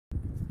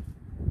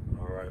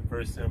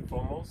First and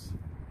foremost,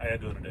 how you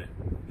doing today?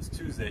 It's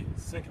Tuesday,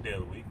 second day of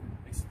the week,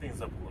 mixing things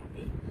up a little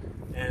bit.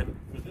 And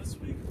for this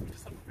week, we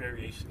just have a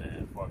variation to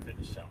add for our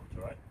fitness challenge,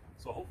 alright?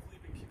 So hopefully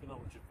you've been keeping up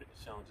with your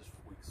fitness challenges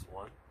for weeks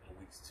 1 and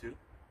weeks 2.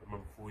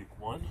 Remember, for week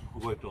 1,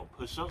 we're going to do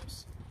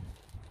push-ups,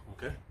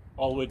 okay?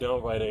 All the way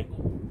down right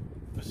ankle.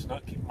 Pushing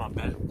up, keeping my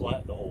back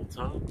flat the whole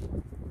time.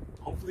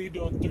 Hopefully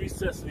you're doing 3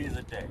 sets of these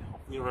a day.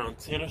 Hopefully around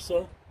 10 or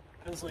so.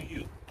 Depends on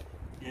you.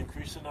 You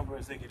increase the number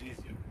as they get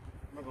easier.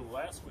 Remember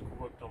last week we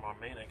worked on our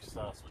main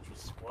exercise, which was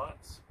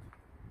squats.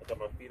 I got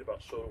my feet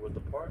about shoulder width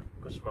apart,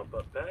 pushing my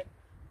butt back.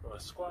 When I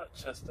squat,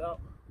 chest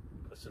out,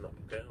 pushing up,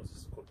 okay? That was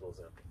just a quick little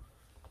example.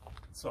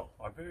 So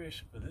our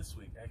variation for this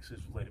week actually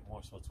is related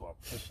more so to our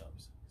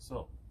push-ups.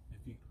 So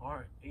if you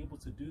aren't able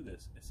to do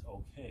this, it's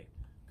okay.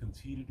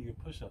 Continue to do your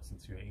push-ups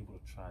until you're able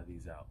to try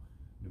these out.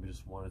 Maybe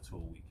just 1 or 2 a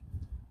week,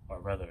 or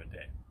rather a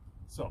day.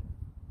 So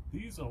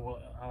these are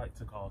what I like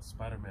to call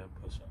Spiderman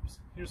Push Ups.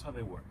 Here's how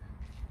they work.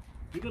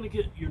 You're gonna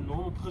get your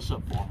normal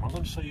push-up form. I'm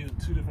gonna show you in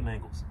 2 different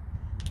angles.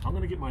 I'm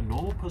gonna get my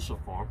normal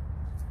push-up form,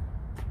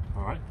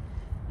 all right?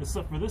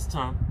 Except for this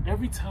time,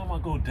 every time I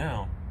go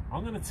down,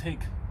 I'm gonna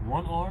take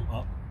one arm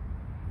up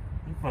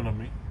in front of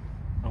me.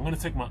 I'm gonna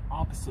take my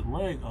opposite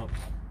leg up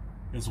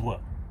as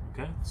well,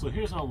 okay? So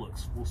here's how it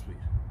looks, full speed.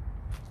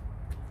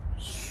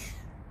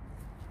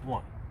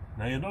 1.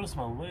 Now you'll notice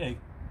my leg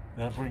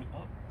that I bring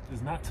up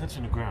is not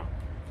touching the ground.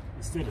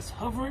 Instead it's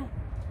hovering,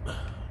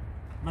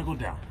 and I go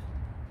down.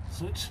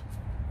 Switch.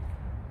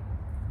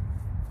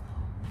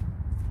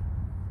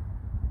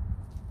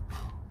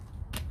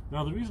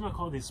 Now the reason I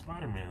call these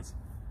Spider-Mans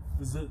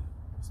is that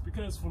it's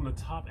because from the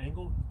top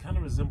angle, you kind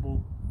of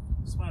resemble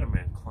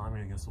Spider-Man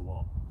climbing against a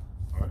wall.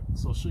 All right,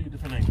 so I'll show you a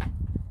different angle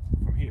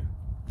from here.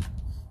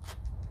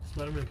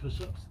 Spider-Man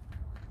push-ups.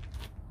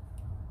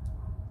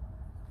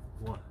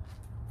 1,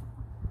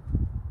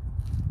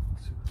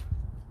 2.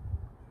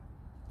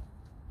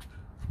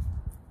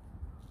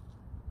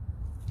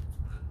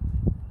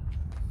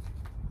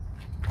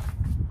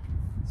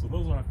 So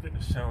those are our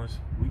fitness challenge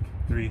week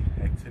 3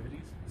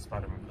 activities,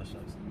 Spiderman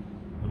push-ups.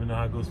 Let me know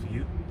how it goes for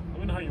you. Let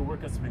me know how your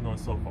workouts have been going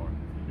so far.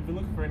 If you're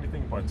looking for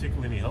anything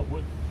particularly any help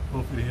with,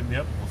 feel free to hit me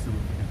up. We'll see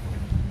what we can do for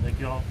you. Thank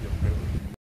you all. You have a great week.